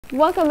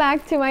Welcome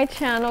back to my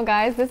channel,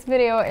 guys. This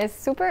video is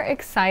super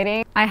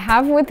exciting. I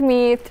have with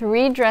me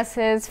 3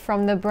 dresses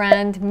from the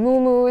brand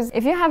MEW MEWS.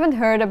 If you haven't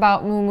heard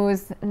about MEW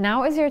MEWS,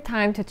 now is your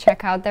time to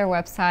check out their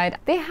website.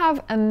 They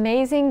have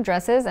amazing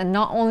dresses, and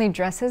not only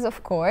dresses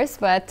of course,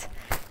 but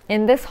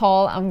in this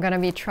haul I'm gonna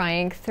be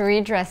trying 3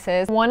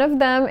 dresses. One of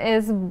them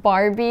is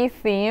Barbie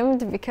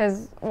themed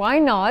because why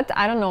not?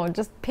 I don't know,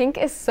 just pink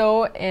is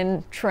so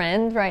in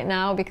trend right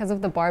now because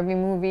of the Barbie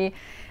movie.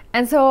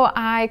 And so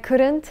I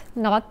couldn't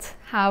not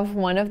have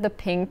one of the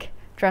pink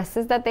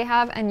dresses that they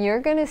have, and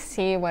you're gonna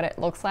see what it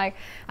looks like.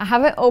 I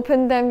haven't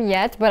opened them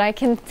yet, but I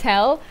can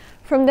tell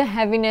from the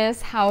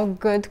heaviness how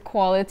good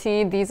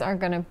quality these are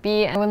gonna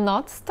be. I will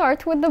not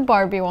start with the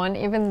Barbie one,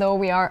 even though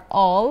we are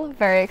all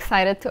very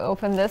excited to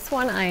open this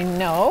one, I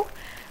know.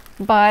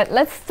 But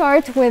let's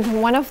start with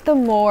one of the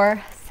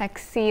more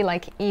sexy,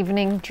 like,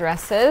 evening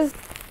dresses.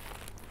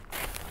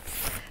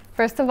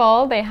 First of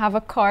all, they have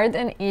a card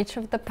in each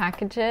of the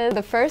packages.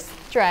 The first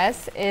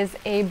dress is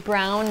a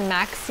brown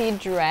maxi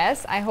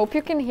dress. I hope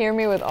you can hear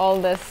me with all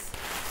this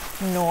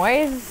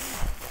noise.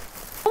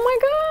 Oh my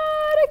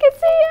god, I can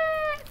see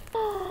it!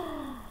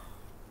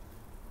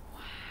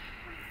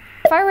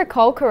 If I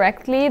recall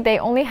correctly, they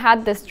only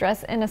had this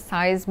dress in a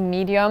size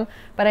medium,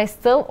 but I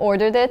still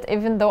ordered it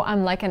even though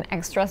I'm like an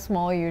extra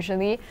small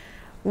usually.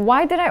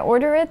 Why did I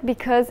order it?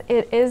 Because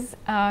it is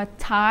a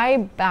tie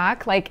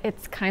back, like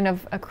it's kind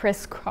of a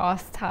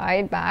crisscross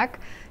tie back.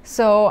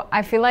 So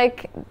I feel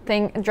like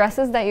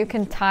dresses that you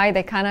can tie,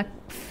 they kind of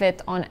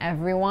fit on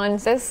everyone.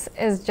 This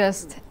is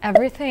just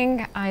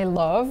everything I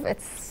love.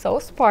 It's so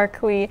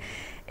sparkly.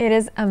 It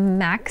is a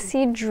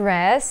maxi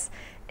dress.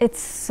 It's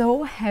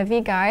so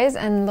heavy, guys,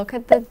 and look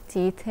at the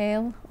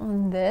detail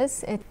on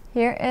this.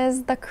 Here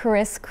is the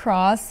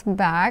crisscross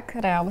back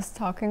that I was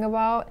talking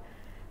about.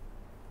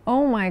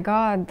 Oh my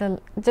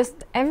god,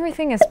 just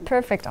everything is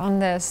perfect on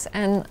this.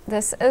 And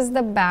this is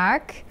the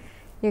back.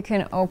 You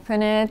can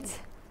open it.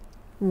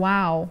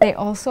 Wow. They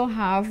also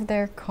have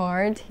their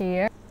card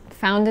here.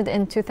 Founded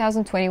in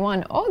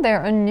 2021. Oh,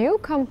 they're a new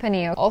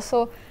company.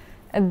 Also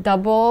a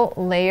double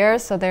layer,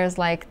 so there's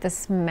like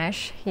this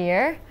mesh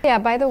here. Yeah,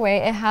 by the way,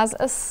 it has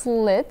a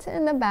slit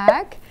in the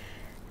back.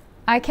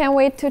 I can't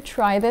wait to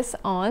try this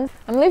on.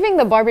 I'm leaving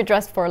the Barbie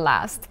dress for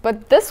last,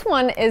 but this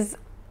one is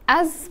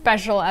as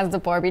special as the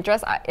Barbie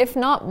dress, if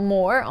not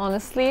more,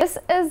 honestly. This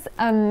is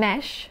a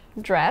mesh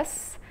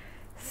dress,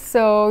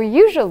 so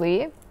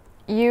usually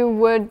you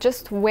would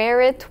just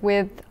wear it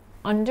with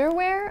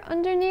underwear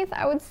underneath,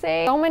 I would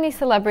say. So many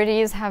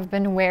celebrities have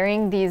been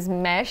wearing these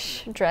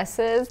mesh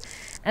dresses,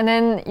 and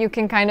then you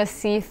can kind of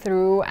see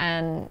through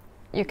and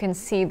you can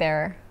see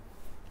their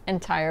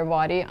entire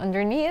body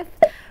underneath.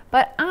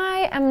 But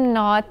I am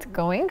not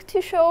going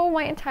to show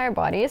my entire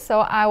body,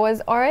 so I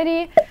was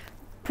already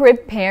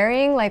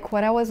preparing like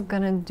what I was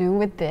gonna do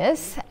with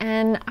this,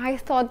 and I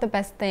thought the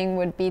best thing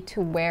would be to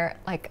wear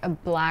like a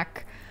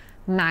black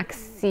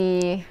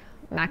maxi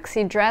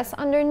dress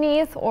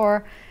underneath,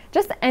 or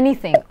just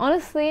anything.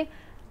 Honestly,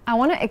 I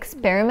want to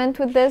experiment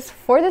with this.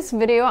 For this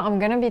video, I'm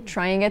gonna be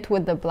trying it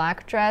with the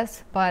black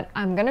dress, but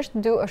I'm gonna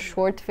do a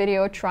short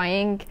video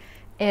trying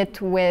it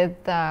with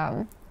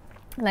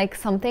like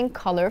something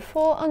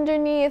colorful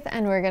underneath,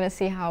 and we're gonna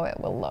see how it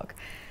will look.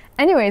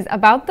 Anyways,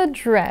 about the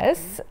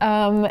dress,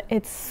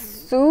 it's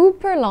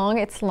super long.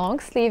 It's long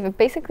sleeve. It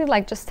basically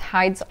like just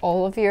hides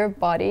all of your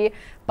body,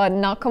 but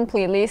not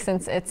completely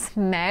since it's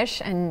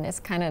mesh and it's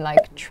kind of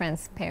like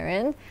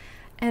transparent.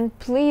 And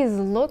please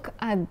look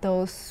at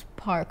those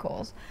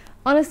sparkles.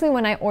 Honestly,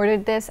 when I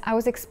ordered this, I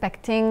was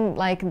expecting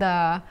like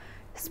the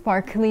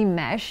sparkly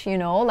mesh, you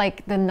know,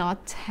 like the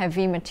not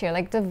heavy material,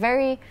 like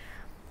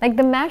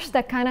the mesh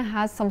that kind of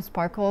has some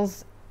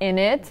sparkles in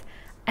it.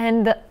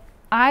 And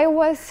I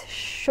was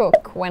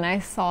shook when I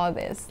saw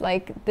this.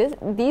 Like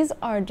these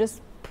are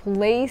just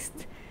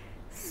placed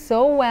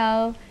so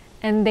well,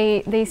 and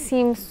they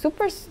seem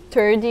super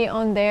sturdy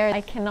on there.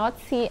 I cannot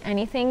see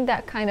anything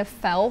that kind of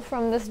fell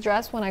from this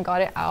dress when I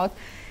got it out.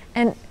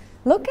 And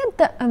look at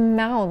the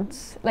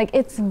amount. Like,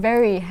 it's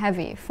very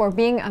heavy for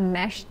being a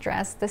mesh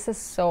dress. This is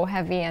so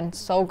heavy and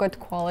so good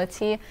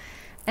quality.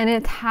 And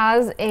it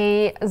has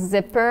a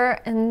zipper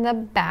in the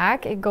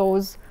back. It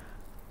goes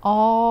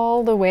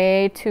all the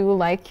way to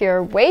like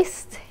your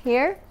waist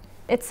here.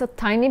 It's a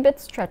tiny bit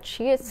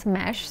stretchy. It's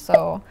mesh,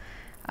 so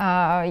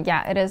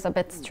yeah, it is a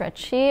bit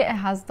stretchy. It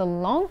has the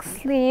long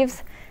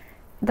sleeves.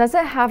 Does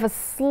it have a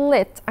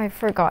slit? I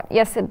forgot.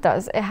 Yes, it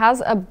does. It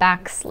has a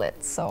back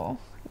slit. So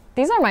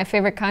these are my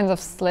favorite kinds of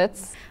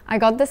slits. I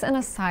got this in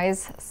a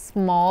size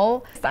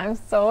small. I'm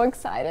so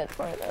excited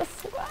for this.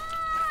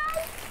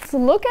 So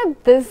look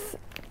at this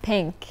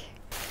pink.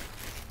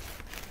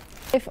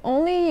 If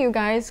only you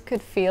guys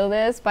could feel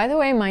this. By the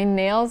way, my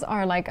nails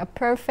are like a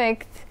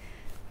perfect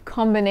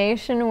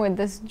combination with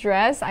this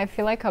dress. I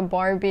feel like a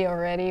Barbie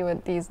already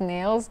with these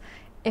nails.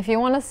 If you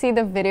want to see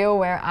the video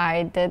where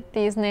I did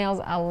these nails,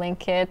 I'll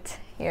link it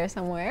here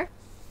somewhere.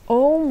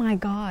 Oh my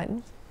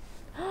god.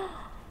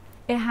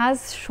 It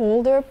has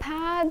shoulder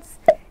pads.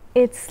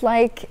 It's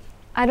like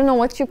I don't know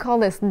what you call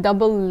this,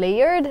 double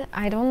layered.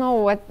 I don't know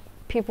what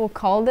people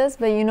call this,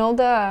 but you know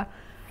the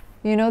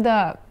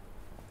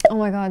oh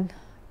my god,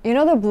 you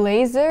know the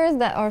blazers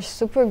that are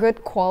super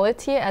good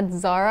quality at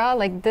Zara?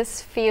 Like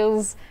this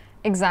feels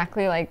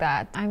exactly like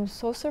that. I'm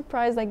so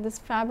surprised, like this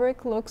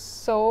fabric looks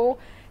so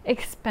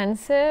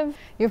expensive.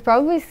 You've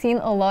probably seen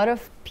a lot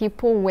of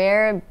people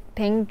wear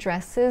pink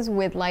dresses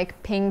with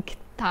like pink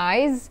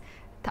ties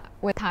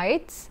with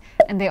tights,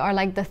 and they are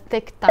like the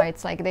thick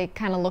tights, like they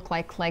kind of look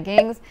like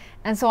leggings.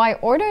 And so I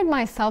ordered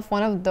myself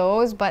one of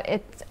those, but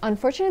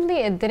unfortunately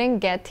it didn't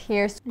get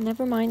here.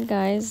 Never mind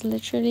guys,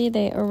 literally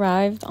they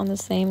arrived on the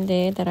same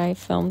day that I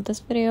filmed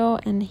this video,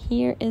 and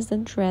here is the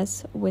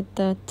dress with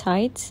the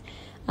tights.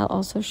 I'll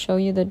also show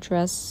you the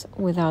dress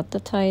without the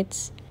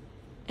tights.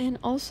 And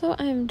also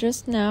I'm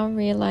just now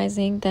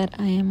realizing that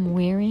I am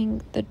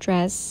wearing the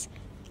dress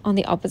on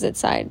the opposite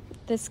side.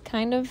 This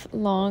kind of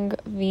long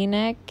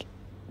v-neck,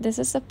 this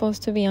is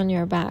supposed to be on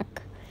your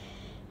back.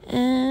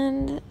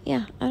 And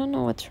yeah, I don't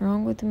know what's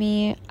wrong with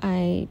me.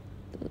 I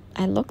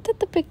looked at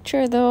the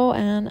picture though,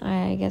 and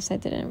I guess I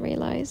didn't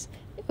realize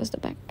it was the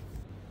back.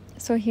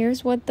 So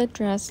here's what the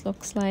dress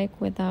looks like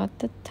without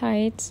the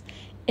tights.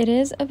 It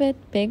is a bit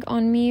big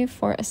on me.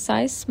 For a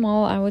size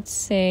small, I would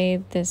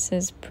say this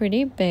is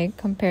pretty big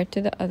compared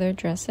to the other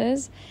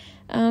dresses.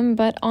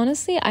 But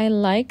honestly, I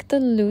like the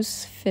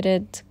loose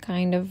fitted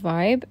kind of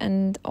vibe,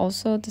 and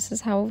also this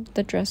is how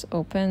the dress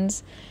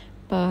opens.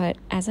 But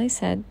as I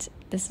said,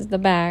 this is the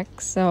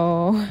back.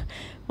 So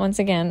once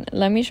again,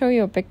 let me show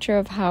you a picture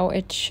of how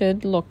it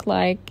should look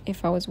like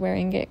if I was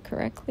wearing it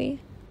correctly.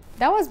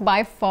 That was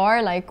by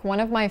far like one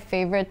of my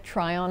favorite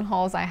try-on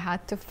hauls I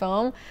had to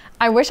film.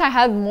 I wish I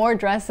had more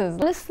dresses.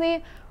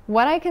 Honestly,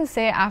 what I can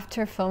say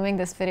after filming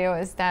this video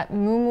is that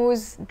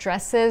Moomoo's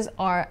dresses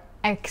are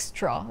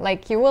extra.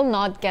 Like, you will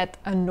not get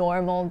a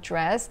normal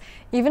dress.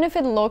 Even if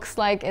it looks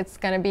like it's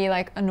gonna be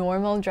like a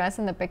normal dress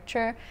in the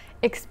picture,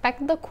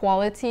 expect the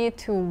quality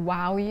to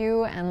wow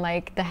you, and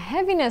like the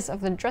heaviness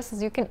of the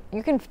dresses, you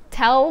can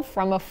tell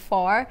from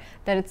afar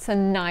that it's a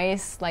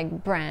nice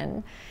like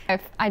brand.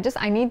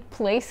 I need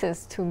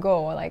places to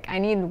go, like I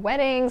need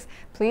weddings.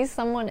 Please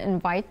someone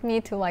invite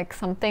me to like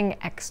something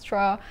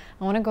extra.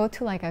 I want to go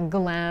to like a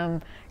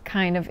glam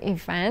kind of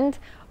event,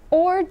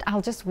 or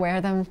I'll just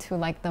wear them to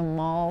like the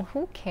mall.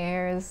 Who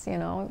cares, you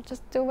know,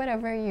 just do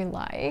whatever you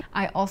like.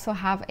 I also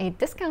have a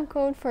discount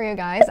code for you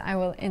guys. I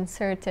will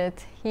insert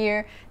it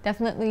here.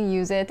 Definitely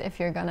use it if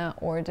you're gonna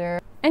order.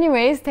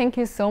 Anyways, thank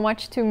you so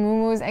much to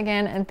Moomoo's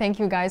again, and thank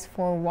you guys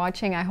for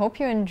watching. I hope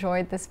you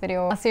enjoyed this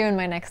video. I'll see you in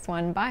my next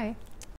one. Bye.